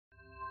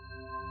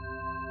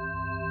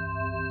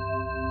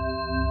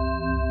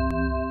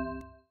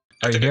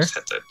Are you here?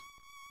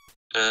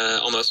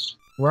 Almost.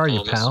 Where are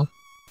you, pal?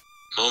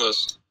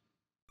 Almost.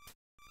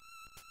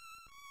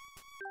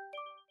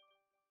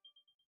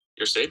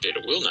 Your save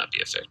data will not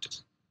be affected.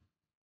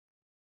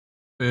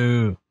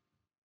 Boo.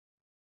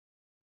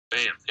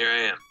 Bam, here I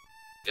am.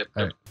 Yep,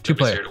 All right,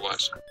 2-player. Here to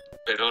watch.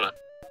 Wait, hold on.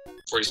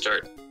 Before you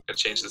start, gotta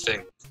change the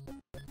thing.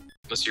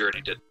 Unless you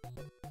already did.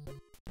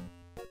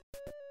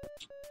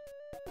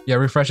 Yeah,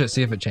 refresh it,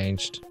 see if it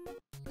changed.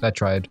 I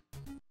tried.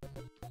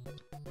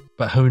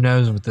 But who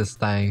knows with this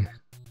thing?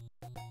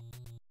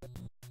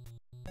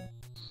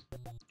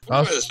 I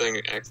wonder why this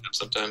thing acts up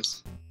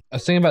sometimes. I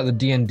was thinking about the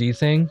D&D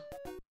thing.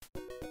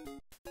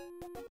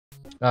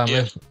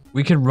 If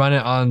we could run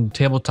it on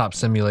Tabletop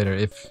Simulator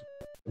if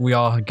we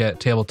all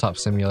get Tabletop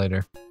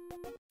Simulator.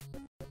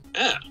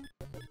 Yeah.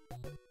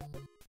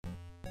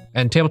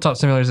 And Tabletop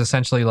Simulator is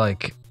essentially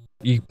like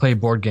you play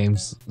board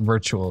games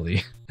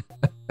virtually.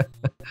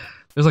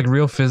 There's like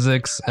real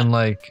physics and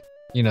like,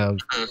 you know,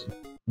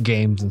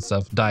 games and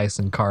stuff, dice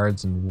and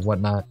cards and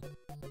whatnot.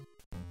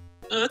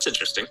 Oh, that's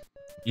interesting.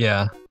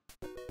 Yeah.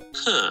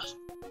 Huh.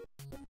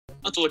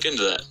 I'll have to look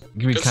into that. It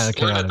can be kind of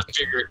chaotic.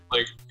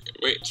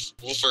 Wait,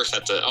 we'll first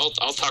have to. I'll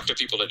talk to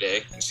people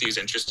today and see who's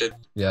interested.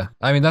 Yeah,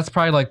 I mean that's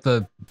probably like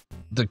the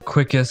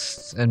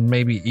quickest and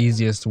maybe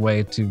easiest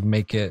way to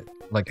make it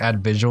like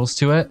add visuals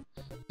to it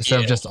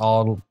instead of just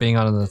all being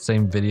on the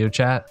same video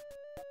chat.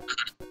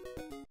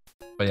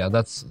 But yeah,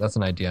 that's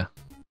an idea.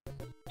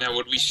 Now,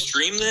 would we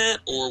stream that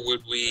or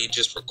would we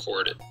just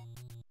record it?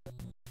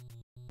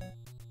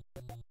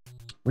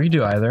 We can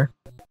do either.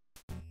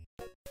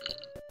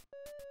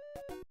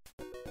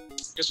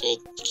 I guess we'll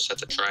just have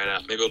to try it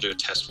out. Maybe we'll do a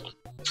test one.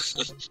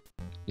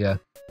 Yeah.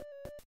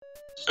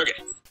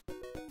 Okay.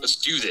 Let's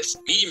do this.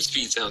 Medium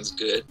speed sounds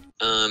good.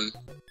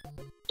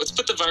 Let's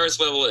put the virus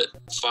level at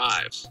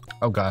 5.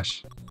 Oh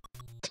gosh.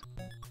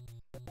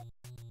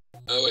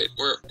 Oh wait,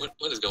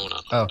 what is going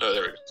on? Oh,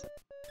 there we go.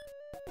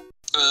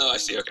 Oh, I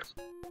see. Okay.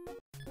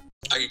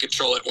 I can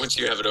control it once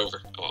you have it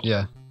over. Oh.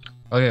 Yeah.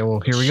 Okay. Well,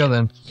 here we go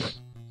then.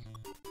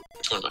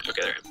 Which one am I?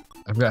 Okay, there I am.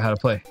 I forgot how to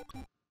play.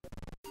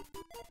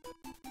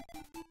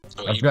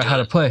 Oh, I forgot how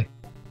to play.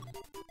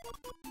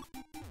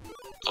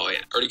 Oh yeah,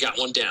 already got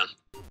one down.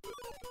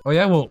 Oh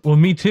yeah, well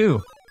me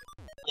too.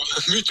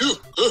 Me too.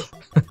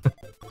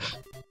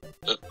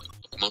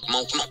 Come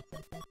on.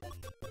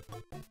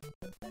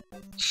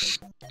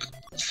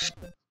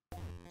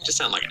 You just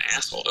sound like an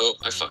asshole. Oh,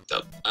 I fucked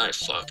up.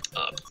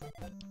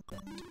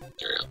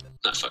 There we go.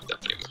 Not fucked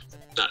up anymore.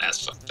 Not as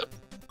fucked up.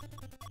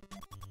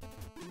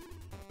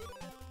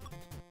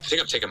 I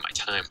think I'm taking my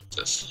time with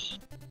this.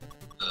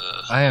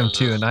 I am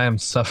too, and I am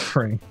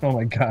suffering. Oh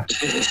my god.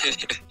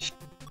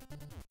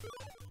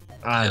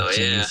 Hell jeez.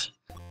 yeah.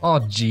 Oh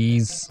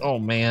jeez. Oh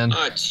man.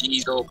 Oh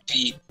jeez, oh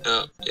Pete.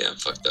 Oh yeah, I'm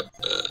fucked up.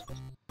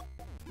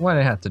 Why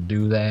did I have to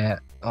do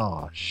that?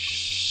 Oh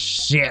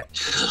shit.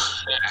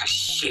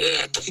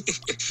 Shit.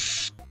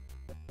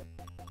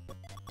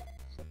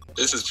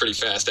 This is pretty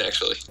fast,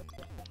 actually.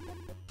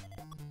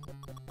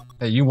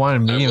 Hey, you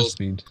wanted medium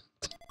speed.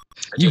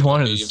 You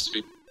wanted medium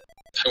speed.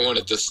 I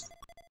wanted this.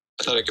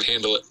 I thought I could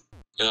handle it,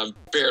 and I'm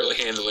barely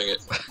handling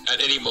it.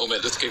 At any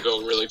moment, this could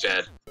go really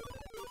bad.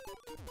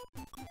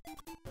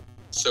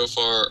 So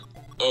far,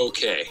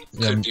 okay.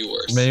 Could be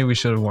worse. Maybe we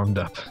should have warmed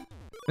up.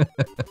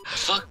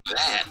 Fuck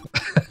that.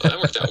 Well, that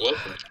worked out well.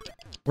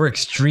 We're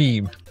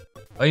extreme.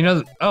 Oh, you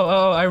know.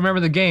 Oh! I remember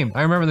the game.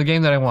 I remember the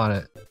game that I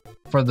wanted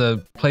for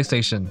the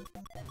PlayStation.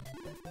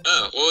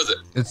 Oh, what was it?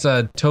 It's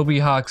Toby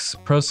Hawk's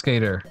Pro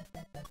Skater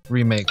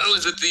remake. Oh,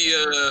 is it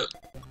the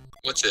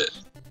what's it?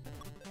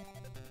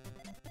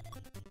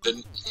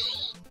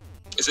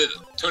 Is it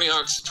Tony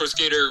Hawk's Pro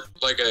Skater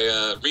like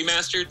a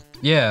remastered?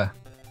 Yeah.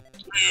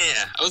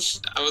 Yeah, I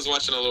was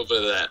watching a little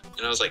bit of that,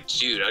 and I was like,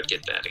 dude, I'd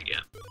get that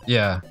again.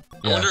 Yeah.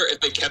 I wonder if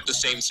they kept the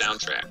same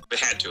soundtrack. They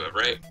had to have,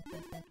 right?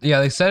 Yeah,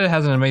 they said it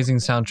has an amazing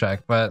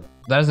soundtrack, but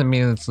that doesn't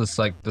mean it's just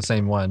like the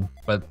same one.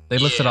 But they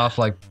listed off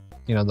like,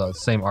 you know, the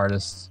same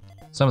artists,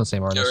 some of the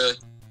same artists. Oh, really?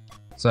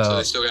 So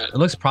they still got it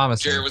looks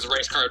promising. Jared was a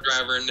race car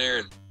driver in there,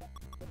 and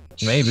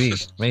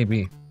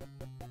maybe.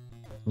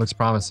 Looks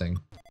promising.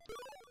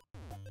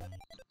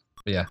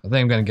 But yeah, I think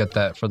I'm gonna get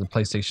that for the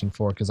PlayStation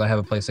 4 because I have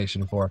a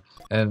PlayStation 4,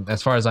 and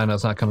as far as I know,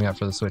 it's not coming out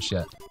for the Switch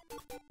yet.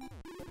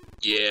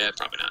 Yeah,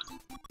 probably not.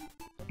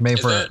 Maybe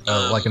for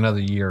like another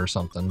year or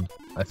something.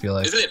 I feel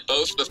like. Isn't it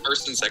both the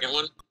first and second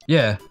one?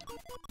 Yeah.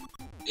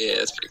 Yeah,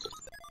 that's pretty cool.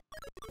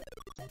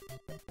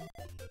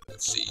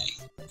 Let's see.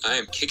 I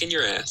am kicking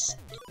your ass.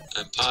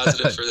 I'm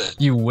positive for that.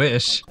 You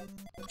wish.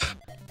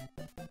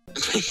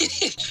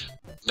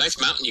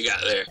 Nice mountain you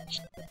got there.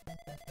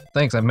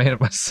 Thanks, I made it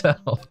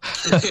myself.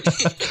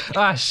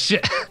 Ah,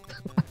 shit.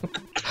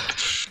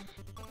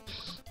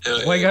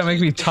 Why you gotta make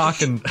me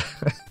talk and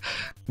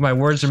my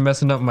words are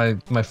messing up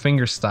my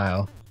finger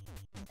style.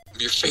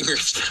 Your finger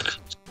style.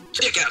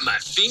 Check out my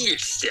finger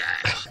style.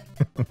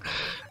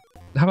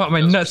 How about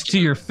my nuts to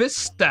your fist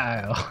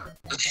style?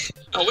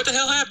 Oh, what the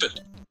hell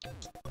happened?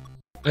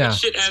 Yeah.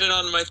 Shit added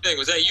on to my thing.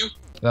 Was that you?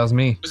 That was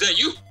me. Was that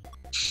you?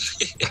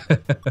 Is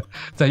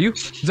that you?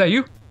 Is that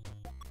you?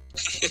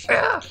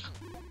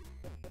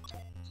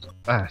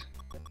 Ah,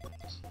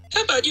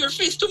 How about your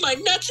fist to my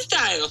nut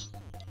style?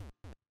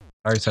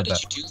 I already said How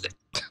that. did you do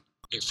that?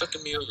 You're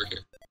fucking me over here.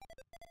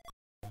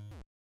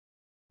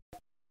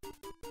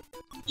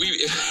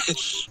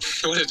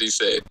 What did he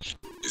say?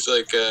 He's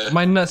like,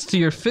 My nuts to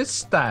your fist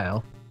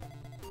style.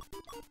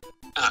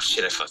 oh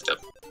shit, I fucked up.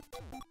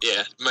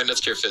 Yeah, my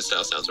nuts to your fist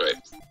style sounds right.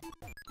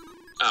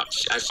 Oh,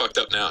 I fucked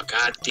up now.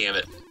 God damn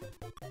it.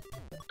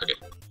 Okay.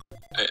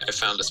 I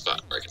found a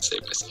spot where I can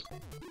save myself.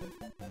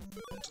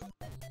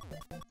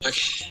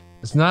 Okay.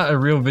 It's not a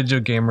real video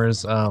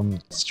gamers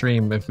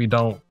stream if we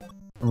don't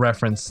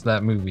reference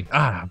that movie.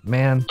 Ah,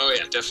 man. Oh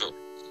yeah, definitely.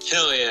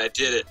 Hell yeah, I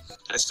did it.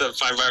 I still have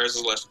 5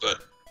 viruses left,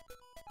 but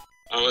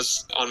I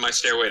was on my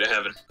stairway to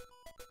heaven.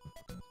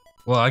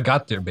 Well, I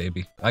got there,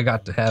 baby. I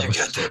got to heaven. I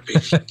got there, baby.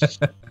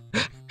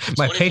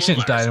 My 24 patient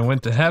died viruses. and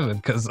went to heaven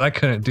because I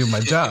couldn't do my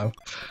job.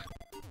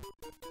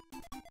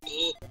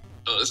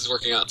 Oh, this is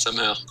working out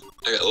somehow.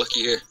 I got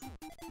lucky here.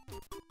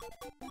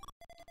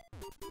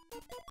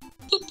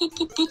 Boop, boop,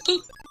 boop,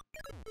 boop,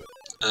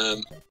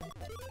 boop.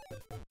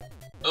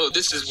 Oh,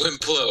 this is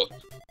Wimplo.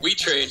 We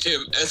trained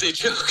him as a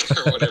joke,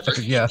 or whatever.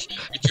 Yeah.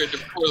 We trained him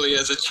poorly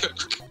as a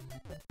joke.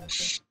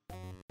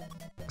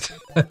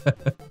 I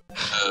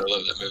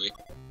love that movie.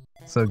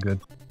 So good.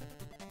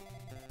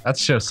 I'd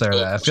show Sarah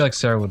that. I feel like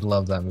Sarah would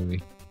love that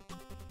movie.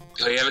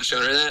 Oh, you haven't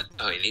shown her that?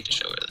 Oh, you need to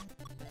show her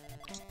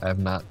that. I have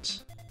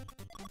not.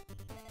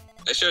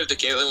 I showed it to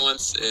Caitlin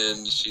once,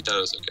 and she thought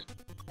it was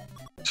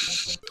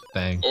okay.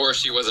 Dang. Or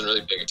she wasn't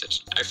really paying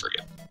attention. I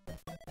forget.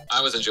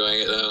 I was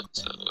enjoying it, though,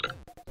 so whatever.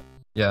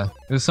 Yeah.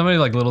 There's so many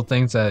like little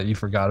things that you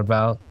forgot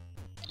about.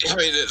 I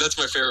mean, that's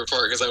my favorite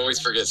part, because I always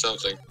forget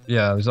something.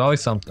 Yeah, there's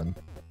always something.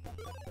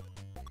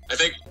 I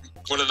think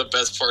one of the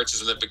best parts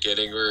is in the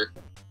beginning where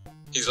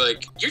he's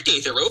like, "Your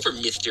days are over,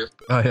 mister."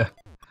 Oh yeah.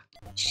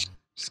 Just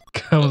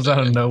comes out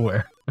of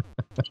nowhere.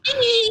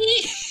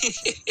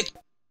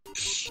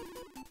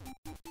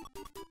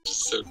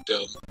 So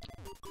dumb.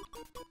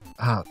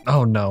 Ah,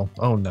 oh no.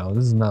 Oh no.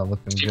 This is not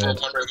looking People are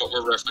good. wondering what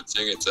we're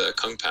referencing. It's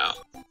Kung Pao,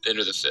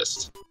 Enter the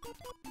Fist.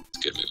 It's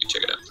a good movie.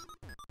 Check it out.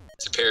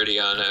 It's a parody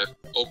on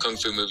old kung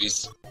fu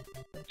movies,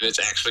 and it's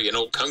actually an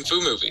old kung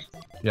fu movie.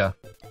 Yeah.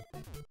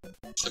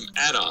 Some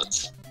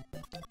add-ons.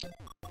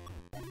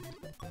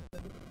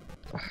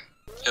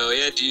 Hell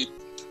yeah, dude.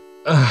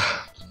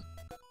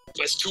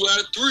 That's 2 out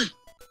of 3.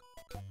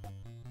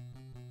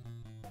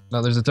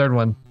 No, there's a third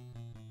one.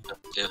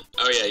 Yeah.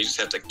 Oh yeah, you just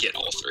have to get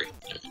all 3.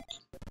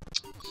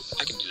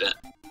 I can do that.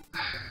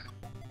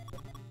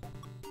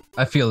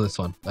 I feel this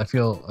one. I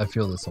feel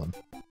this one.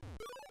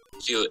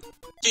 Feel it.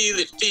 Feel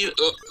it. Feel it.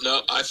 Oh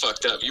no, I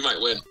fucked up. You might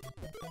win.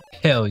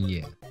 Hell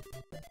yeah.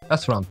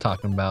 That's what I'm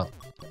talking about.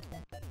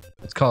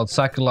 It's called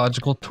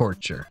psychological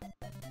torture.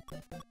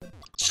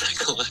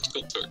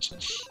 Psychological torture.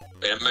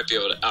 Wait, I might be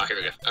able to. Oh, here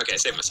we go. Okay, I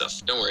saved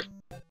myself. Don't worry.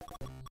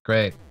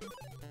 Great.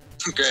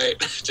 Great.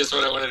 Just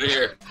what I wanted to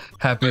hear.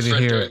 Happy My to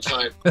friend hear doing it.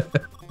 fine.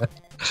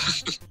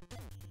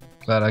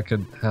 Glad I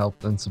could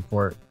help and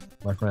support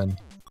my friend.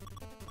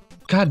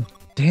 God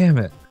damn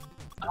it.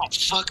 Oh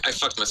fuck! I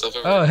fucked myself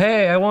over. Oh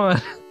hey, I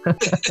won.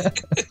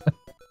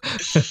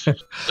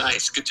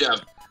 Nice. Good job.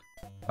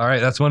 All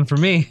right, that's one for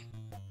me.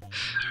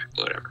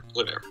 Whatever.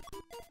 Whatever.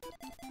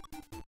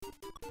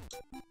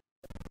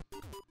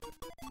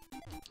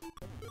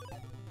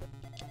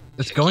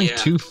 It's going Yeah.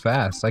 too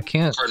fast. I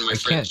can't. Pardon my I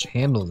can't French.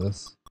 handle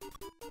this.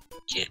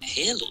 Can't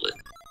handle it.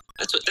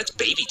 That's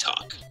baby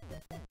talk.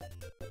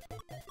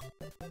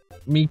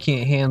 Me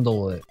can't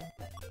handle it.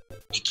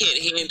 You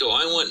can't handle.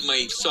 I want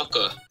my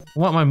sucker. I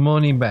want my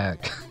money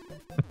back.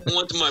 I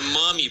want my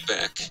mommy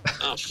back.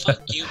 Oh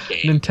fuck you,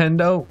 game.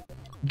 Nintendo,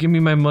 give me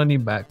my money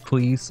back,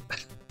 please.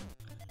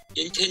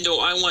 Nintendo,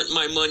 I want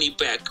my money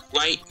back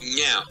right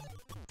now.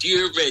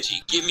 Dear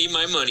Reggie, give me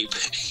my money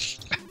back.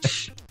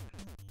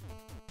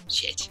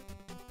 Shit.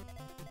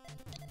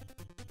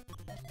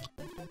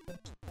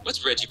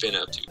 What's Reggie been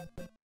up to?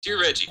 Dear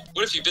Reggie,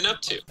 what have you been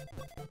up to?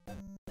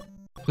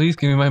 Please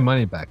give me my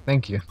money back.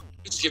 Thank you.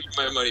 Please give me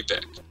my money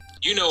back.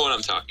 You know what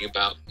I'm talking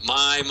about.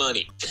 My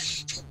money.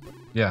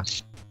 Yeah.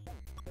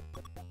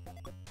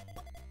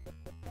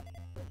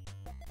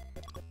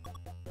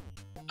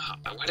 Oh,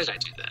 why did I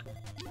do that?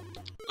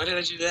 Why did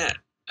I do that?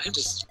 I'm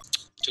just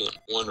doing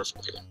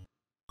wonderful here.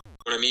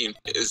 What I mean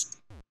is...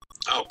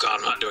 Oh god,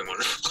 I'm not doing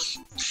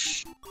wonderful.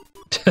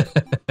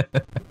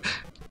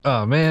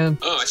 Oh man.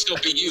 Oh, I still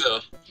beat you though.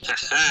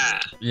 Haha.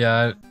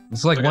 Yeah,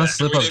 it's like Look at one that.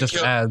 slip We up didn't just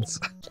kill- adds.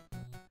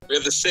 We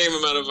have the same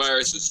amount of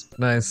viruses.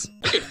 Nice.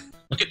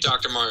 Look at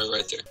Dr. Mario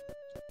right there.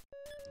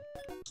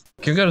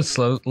 Can we go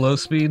to low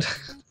speed?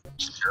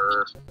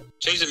 Sure.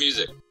 Change the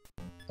music.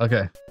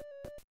 Okay.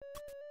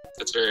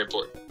 That's very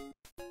important.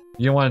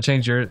 You don't want to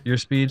change your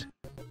speed?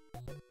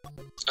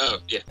 Oh,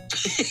 yeah.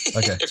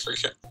 Okay. I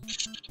forgot.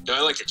 No,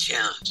 I like the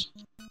challenge.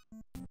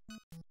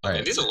 All And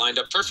right. these are lined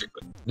up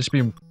perfectly. This should be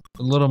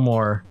a little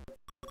more,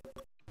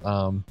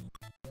 a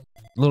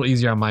little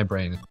easier on my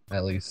brain,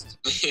 at least.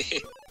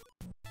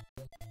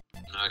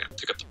 Now I gotta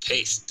pick up the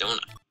pace, don't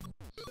I?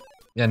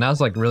 Yeah, now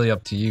it's like really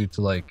up to you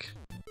to like.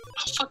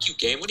 Oh, fuck you,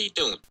 game. What are you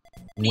doing?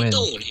 What Win. are you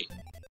doing here?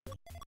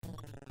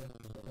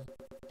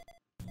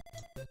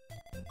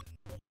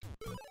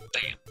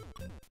 Damn.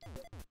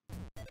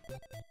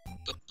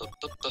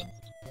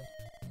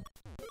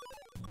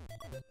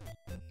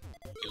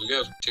 Here we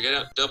go. Check it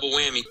out. Double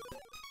whammy.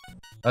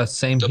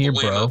 Same Double here,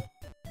 whammo.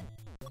 bro.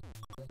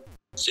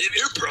 Same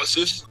here,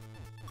 process.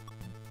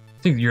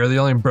 I think you're the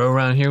only bro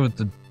around here with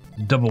the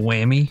double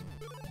whammy.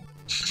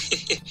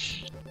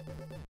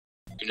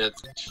 You're not.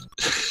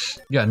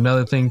 You got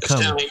another thing This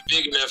coming. town ain't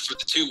big enough for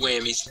the 2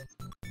 whammies.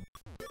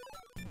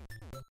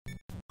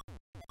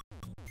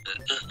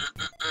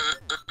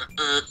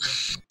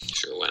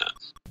 Sure, why not?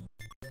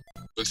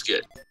 Looks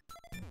good.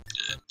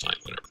 Fine,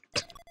 whatever.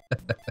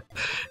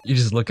 You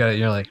just look at it and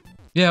you're like,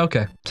 yeah,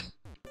 okay.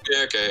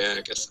 Yeah, okay, yeah,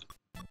 I guess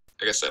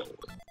that'll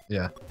work.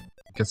 Yeah.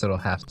 I guess it'll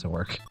have to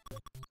work.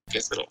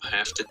 Guess it'll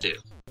have to do.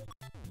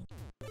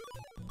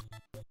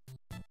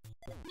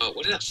 Oh,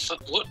 what did I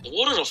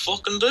what did I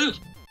fucking do?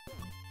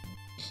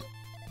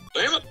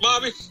 Damn it,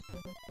 Bobby.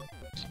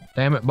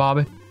 Damn it,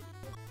 Bobby.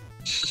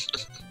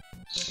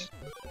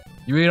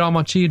 You ate all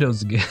my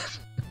Cheetos again.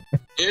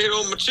 You ate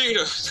all my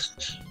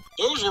Cheetos.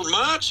 Those were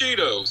my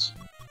Cheetos.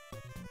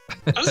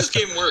 How does this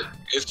game work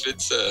if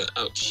it's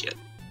oh shit.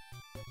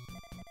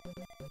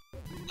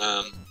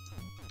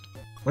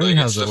 What do you mean,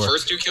 how's the it work?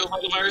 first to kill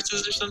all the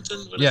viruses or something?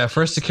 What Yeah, is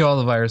first to kill all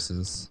the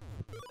viruses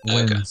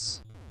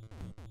wins.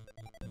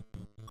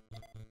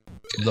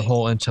 Okay. The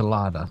whole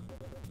enchilada.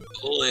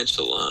 Whole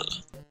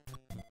enchilada.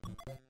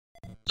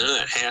 None of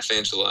that half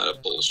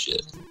enchilada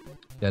bullshit.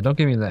 Yeah, don't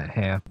give me that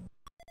half.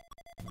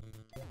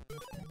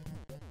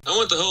 I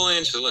want the whole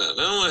enchilada. I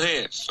don't want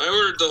half. I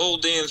ordered the whole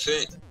damn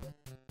thing.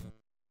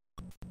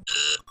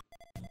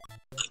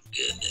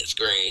 Goodness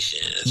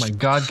gracious. My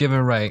God-given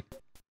right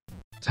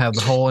to have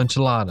the whole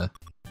enchilada.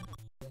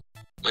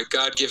 My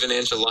God-given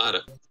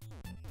enchilada.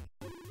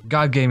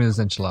 God gave me this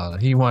enchilada.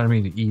 He wanted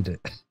me to eat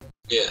it.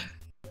 Yeah.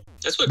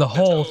 That's what The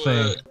whole how,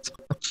 thing.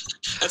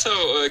 That's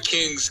how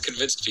kings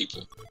convinced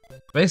people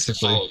to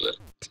Basically. follow them.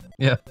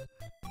 Yeah.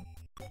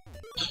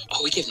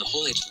 Oh, we gave him the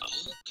whole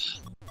enchilada. Oh,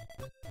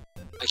 God.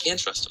 I can't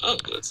trust him. Oh,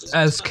 this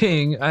As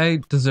king, I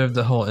deserve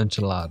the whole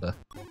enchilada.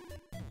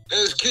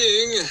 As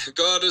king,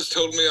 God has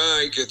told me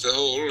I get the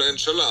whole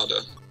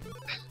enchilada.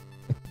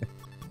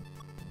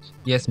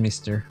 Yes,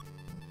 mister.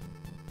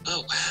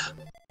 Oh, wow.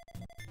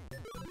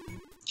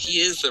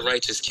 He is the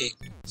righteous king.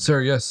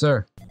 Sir, yes,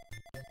 sir.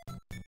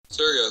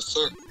 Sir, yes,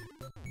 sir.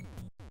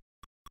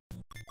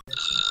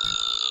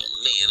 Oh,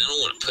 man, I don't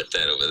want to put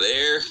that over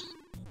there.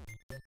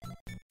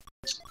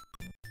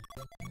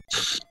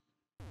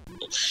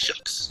 Oh,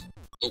 shucks.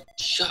 Oh,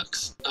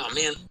 shucks. Oh,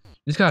 man.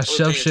 You just gotta Oh,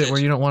 shove pay shit where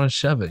attention. you don't want to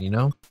shove it, you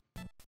know?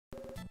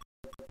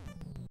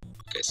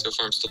 Okay, so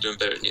far I'm still doing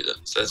better than you, though,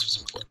 so that's what's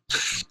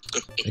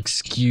important.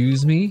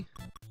 Excuse me?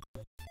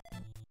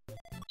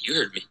 You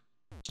heard me.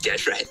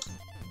 That's right.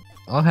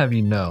 I'll have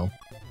you know.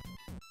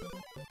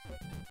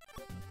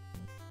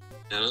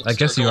 Now, don't I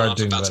guess start you going are off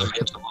doing about better. some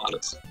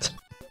enchiladas.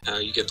 Now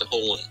you get the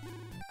whole one.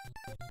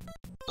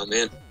 Oh,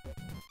 man.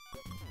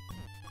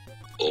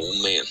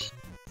 Oh, man.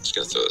 I'm just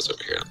gonna throw this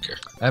over here, I don't care.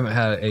 I haven't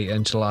had a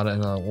enchilada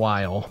in a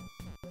while.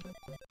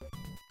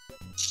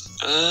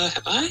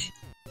 Have I?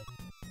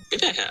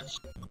 Maybe I have.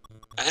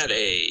 I had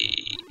a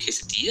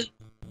quesadilla?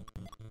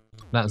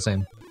 Not the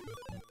same.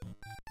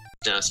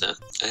 No, it's not.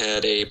 I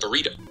had a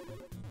burrito.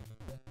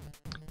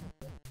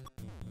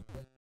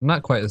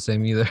 Not quite the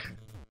same either.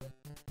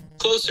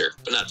 Closer,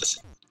 but not the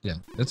same. Yeah,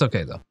 it's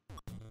okay though.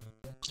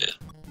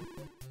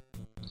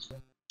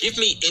 Give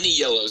me any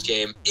yellows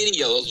game. Any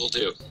yellows will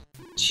do.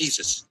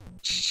 Jesus.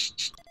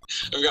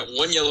 I've got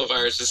one yellow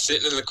virus just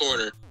sitting in the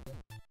corner.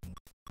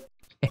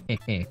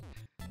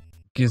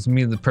 Gives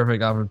me the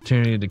perfect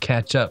opportunity to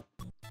catch up.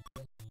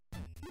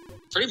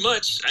 Pretty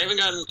much.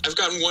 I've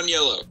gotten one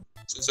yellow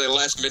since I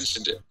last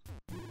mentioned it.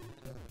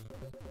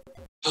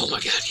 Oh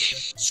my god, game.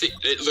 See,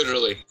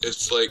 literally,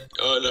 it's like,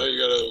 oh no, you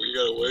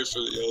gotta wait for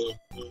the yellow.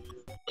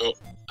 Oh,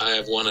 I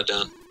have one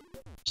done.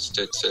 Just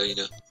so you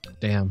know.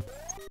 Damn.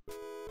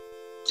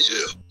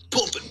 Yeah,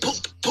 pump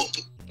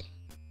it.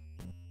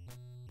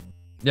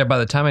 Yeah, by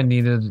the time I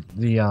needed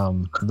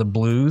the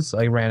blues,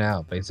 I ran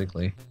out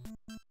basically.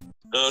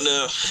 Oh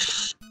no.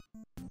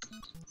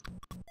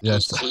 Yeah,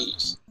 Those it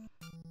clues.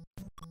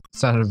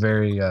 sounded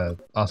very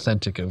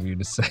authentic of you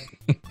to say.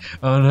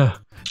 Oh no.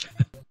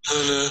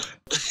 Oh no.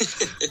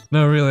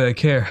 No, really, I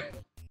care.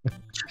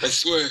 I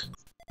swear.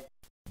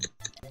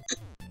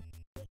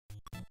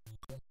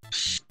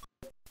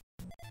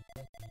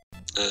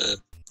 Man, I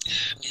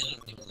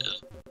don't even know.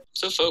 I'm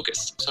so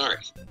focused. I'm sorry.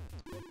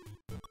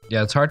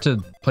 Yeah, it's hard to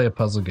play a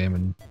puzzle game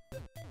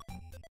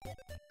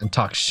and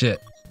talk shit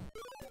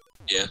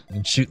Yeah.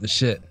 and shoot the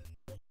shit.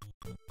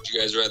 Would you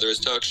guys rather us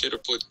talk shit or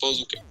play the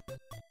puzzle game?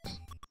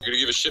 You're gonna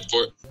give a shit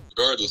for it,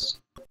 regardless.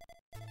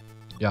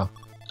 Yeah.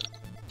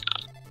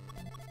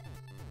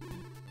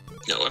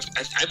 No,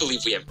 I believe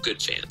we have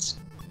good fans.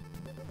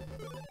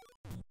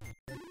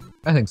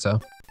 I think so.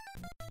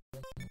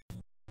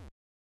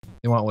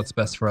 They want what's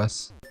best for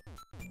us.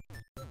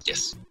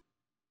 Yes.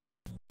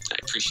 I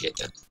appreciate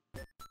that.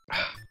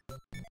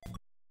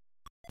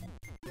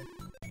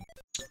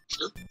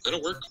 Sure,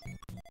 that'll work.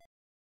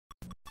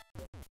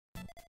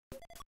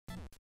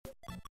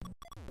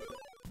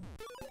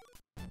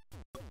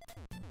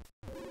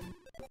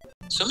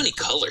 So many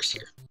colors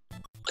here.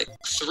 Like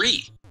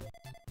 3.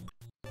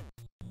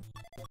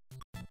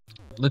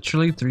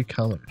 Literally 3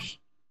 colors.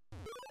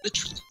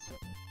 Literally.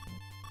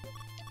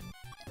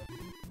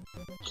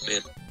 Oh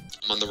man,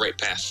 I'm on the right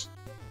path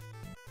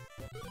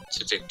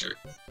to victory.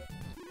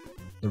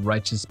 The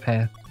righteous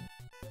path.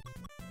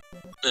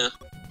 Yeah.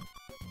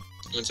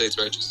 I wouldn't say it's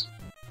righteous.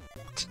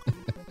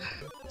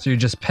 So you're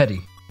just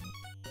petty.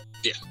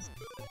 Yeah.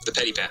 The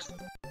petty path.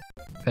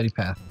 Petty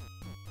path.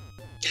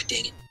 God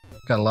dang it.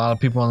 Got a lot of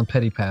people on the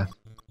petty path.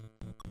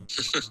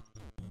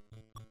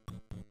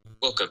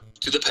 Welcome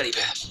to the petty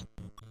path.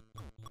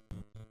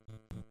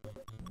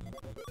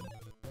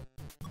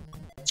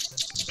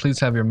 Please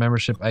have your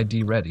membership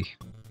ID ready.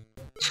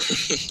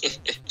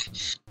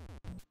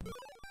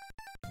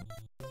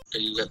 Or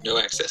you have no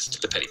access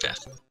to the petty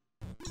path.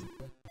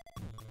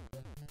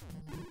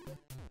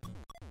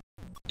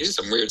 These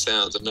are some weird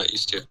sounds I'm not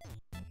used to.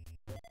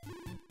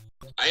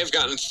 I have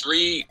gotten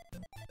 3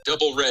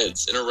 double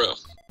reds in a row.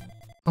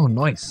 Oh,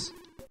 nice.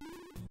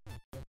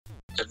 I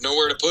have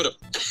nowhere to put them.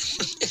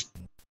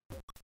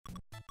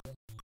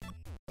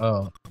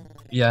 Oh,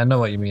 yeah, I know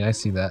what you mean. I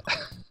see that.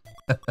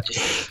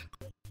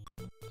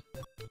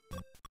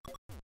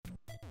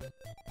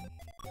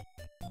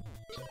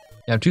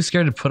 Yeah, I'm too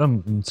scared to put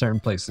them in certain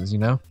places, you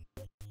know?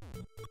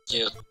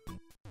 Yeah.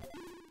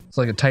 It's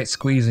like a tight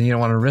squeeze and you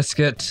don't want to risk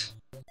it.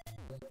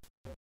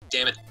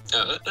 Damn it.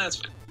 Oh, that's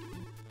fine.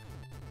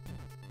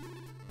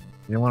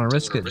 You don't want to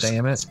risk it,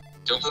 damn it.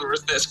 Don't want to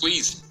risk that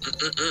squeeze.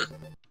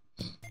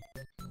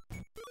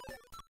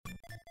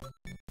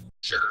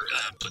 Sure,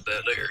 I'll put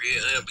that there.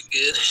 Yeah, that'll be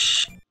good.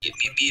 Get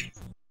me a beat.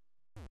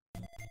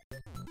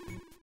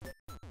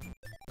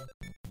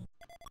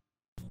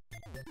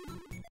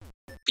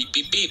 Beep,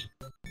 beep, beep.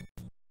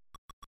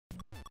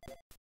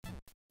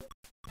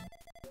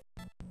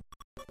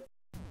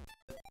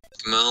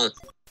 Come on.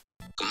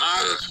 Come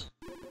on.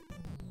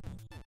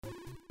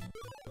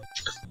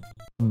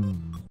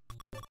 Hmm.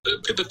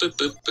 Boop, boop, boop, boop,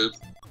 boop, boop.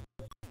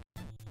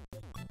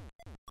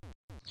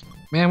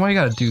 Man, why you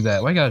gotta do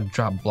that? Why you gotta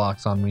drop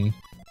blocks on me?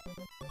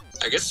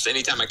 I guess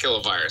anytime I kill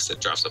a virus,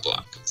 it drops a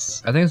block.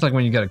 I think it's like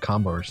when you get a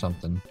combo or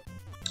something.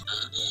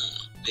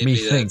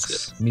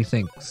 Methinks.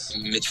 Methinks.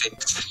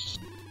 Methinks.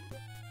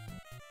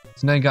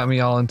 So now you got me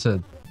all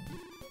into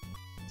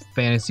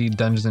fantasy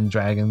Dungeons and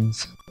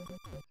Dragons.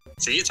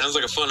 See, it sounds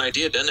like a fun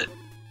idea, doesn't it?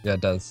 Yeah,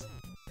 it does.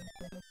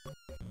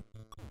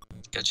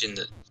 Got you in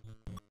the...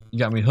 You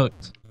got me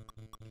hooked.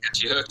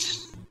 Got you hooked.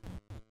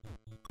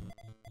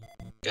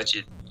 Got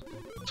you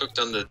hooked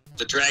on the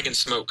dragon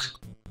smoke.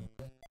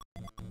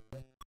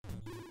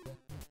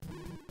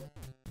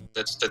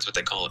 That's what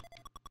they call it.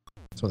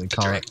 That's what they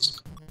call it.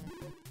 Smoke.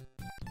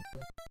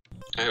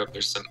 I hope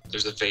there's a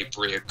vape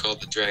rig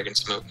called the Dragon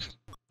Smoke.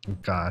 Oh,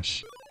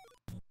 gosh.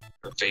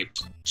 Or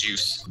vape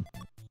juice.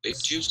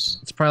 Vape juice?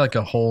 It's probably like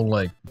a whole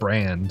like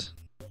brand.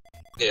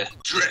 Yeah.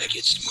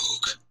 Dragon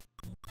Smoke.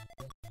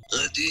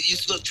 Dude, you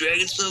smoke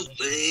Dragon Smoke,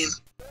 lame.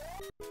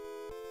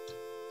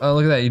 Oh,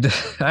 look at that. You did,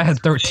 I had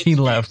 13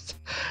 left.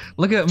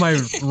 Look at my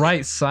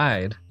right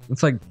side.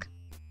 It's like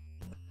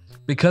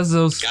because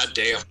those. God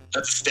damn,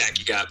 that's a stack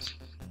you got.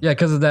 Yeah,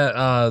 because of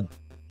that.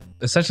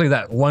 Essentially,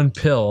 that one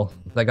pill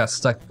that got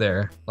stuck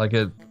there, like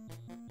it.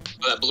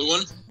 Oh, that blue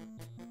one.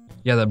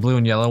 Yeah, that blue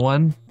and yellow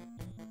one.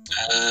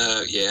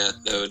 Yeah,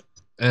 no.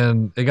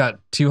 And it got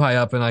too high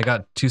up, and I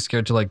got too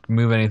scared to like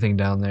move anything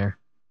down there.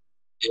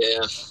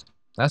 Yeah.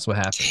 That's what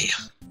happened.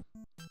 Damn.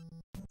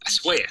 I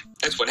swear,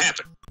 that's what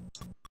happened.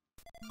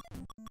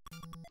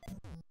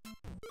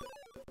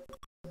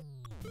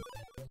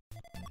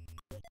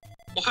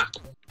 What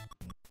happened?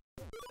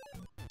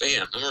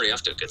 Bam, I'm already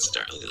off to a good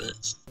start. Look at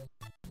this.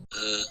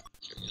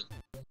 Here we go.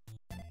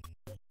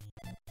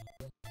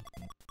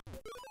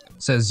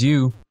 Says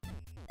you.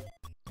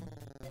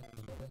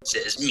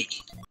 Says me.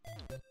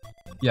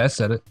 Yeah, I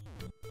said it.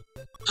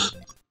 How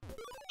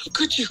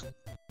could you?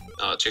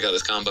 Oh, check out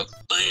this combo.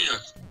 Bam!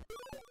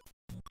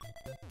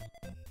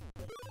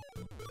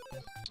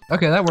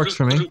 Okay, that works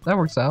for me. That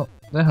works out.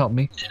 That helped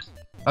me.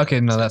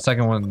 Okay, no, that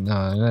second one,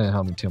 no, that didn't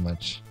help me too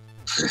much.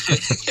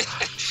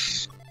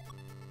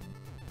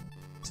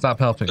 Stop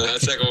helping. No,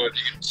 that second one,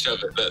 you can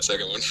shove it, that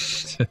second one.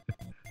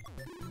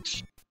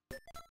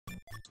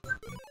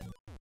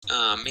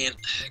 Aw, man.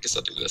 I guess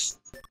I'll do this.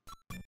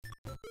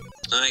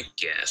 I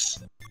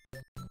guess.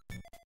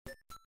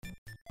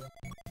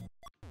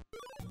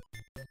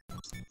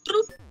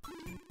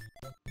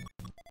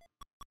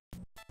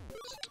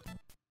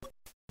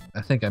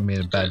 I think I made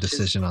a bad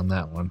decision on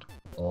that one.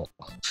 Oh.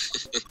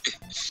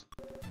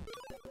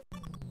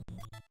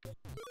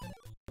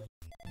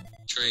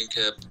 Train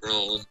kept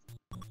rolling.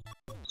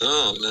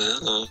 Oh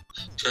no,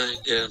 train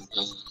kept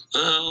rolling.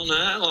 Oh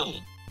no.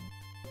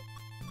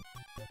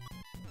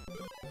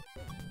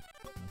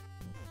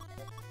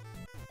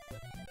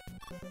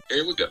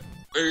 Here we go.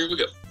 Here we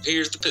go.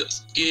 Here's the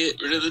pills. Get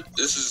rid of the.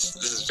 This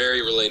is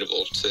very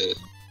relatable to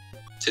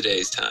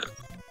today's time.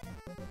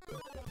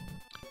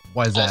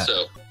 Why is that?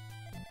 Also,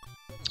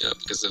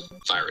 because of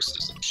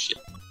viruses and shit.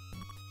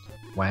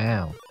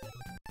 Wow.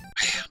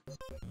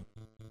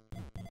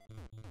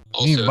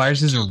 Also, you mean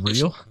viruses are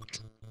real?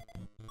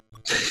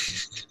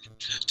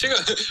 Check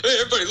out, hey,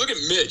 everybody, look at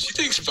Mitch. He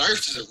thinks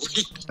viruses are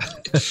real.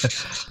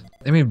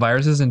 They mean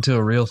viruses into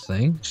a real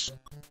thing?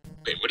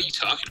 Wait, what are you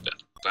talking about?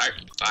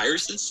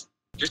 Viruses?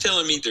 You're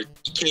telling me you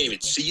can't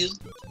even see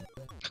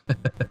them?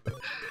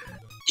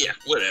 Yeah,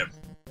 whatever.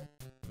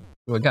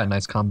 We got a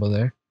nice combo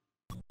there.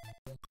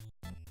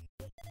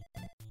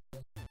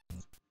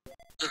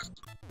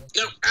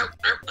 No, ow.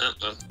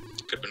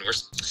 Could have been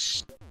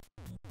worse.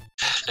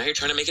 Now you're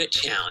trying to make it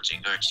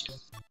challenging, aren't you?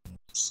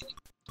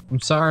 I'm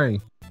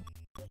sorry.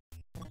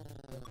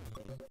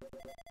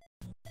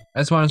 I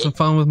just wanted some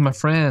fun with my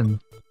friend.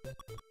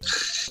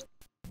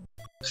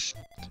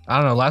 I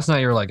don't know, last night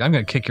you were like, I'm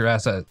gonna kick your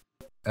ass at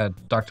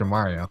Dr.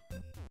 Mario.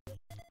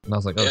 And I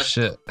was like, oh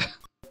shit.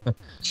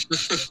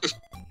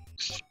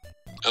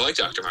 I like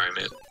Dr. Mario,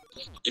 man.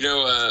 You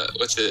know,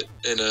 what's it,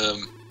 in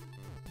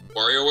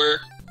WarioWare?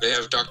 They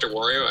have Dr.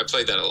 Wario. I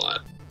played that a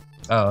lot.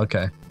 Oh,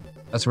 okay.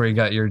 That's where you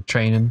got your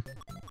training?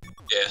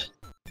 Yeah,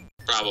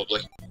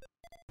 probably.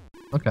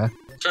 Okay.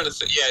 I'm trying to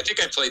think. Yeah, I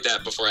think I played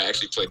that before I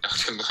actually played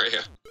Dr.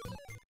 Mario.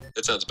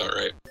 That sounds about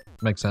right.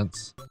 Makes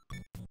sense.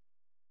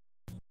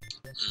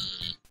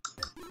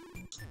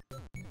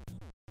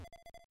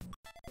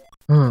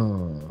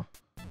 Hmm.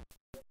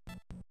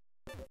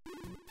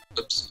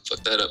 Oops,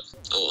 fucked that up.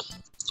 Oh well.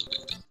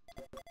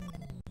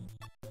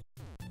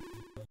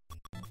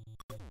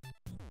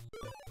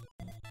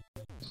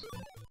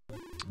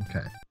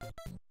 Okay.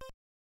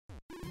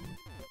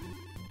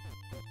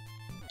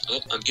 Oh,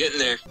 I'm getting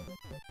there.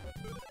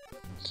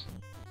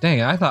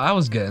 Dang, I thought I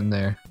was getting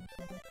there.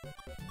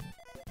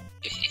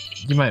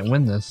 You might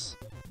win this.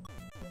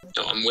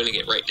 No, I'm winning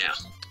it right now.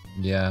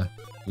 Yeah,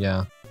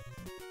 yeah.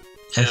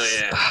 Hell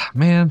yeah.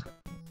 Man.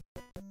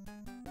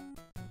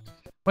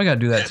 Why you gotta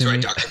do that to me?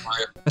 That's right, Dr.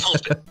 Mario.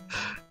 Pump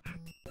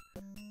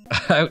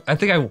it. I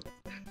think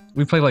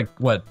we played like,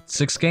 what,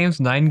 6 games?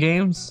 9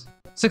 games?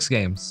 6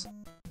 games.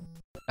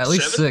 At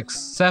least 6.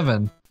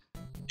 7.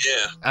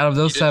 Yeah. Out of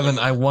those 7,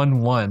 I won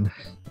 1.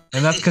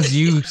 And that's because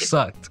you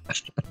sucked.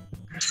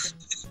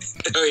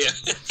 Oh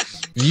yeah.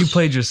 You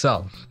played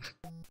yourself.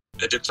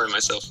 I did play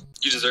myself.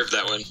 You deserved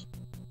that one.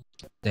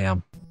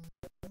 Damn.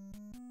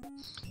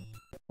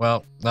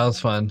 Well, that was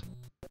fun.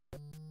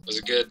 Was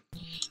it good?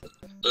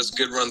 It was a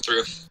good run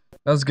through.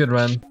 That was a good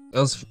run.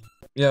 That was,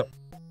 yep.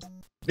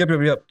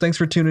 Yep. Thanks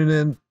for tuning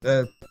in.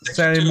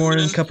 Saturday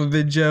morning, Cuppa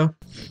Vidjo.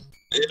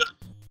 Yeah.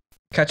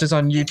 Catch us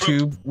on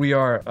YouTube. We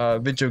are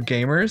Vidjo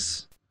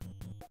Gamers.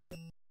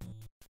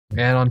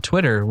 And on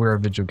Twitter, we're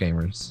Vidjo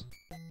Gamers.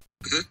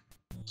 Mm-hmm.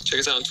 Check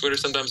us out on Twitter.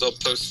 Sometimes I'll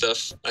post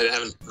stuff. I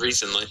haven't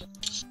recently,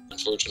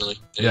 unfortunately.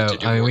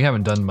 I mean, we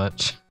haven't done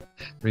much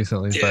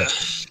recently,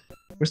 but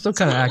we're still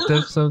kind of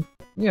active. So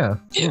yeah,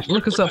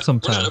 look us up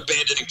sometime. We're not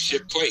abandoning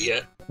ship quite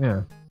yet.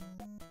 Yeah.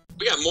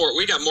 We got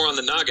more on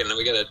the noggin than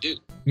we gotta do.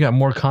 We got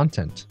more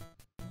content.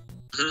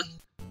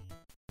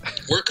 Mm-hmm.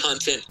 We're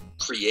content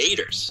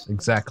creators.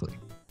 Exactly.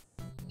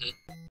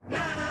 We're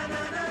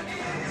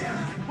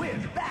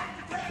back.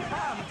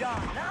 I'm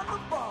Don, I'm the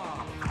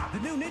bomb. The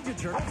new Ninja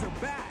Turtles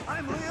are back.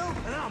 I'm Leo,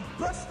 and I'm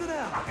busting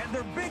out. And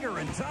they're bigger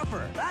and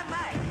tougher. I'm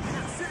Mike, and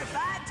I'm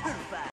certified turtle fighter.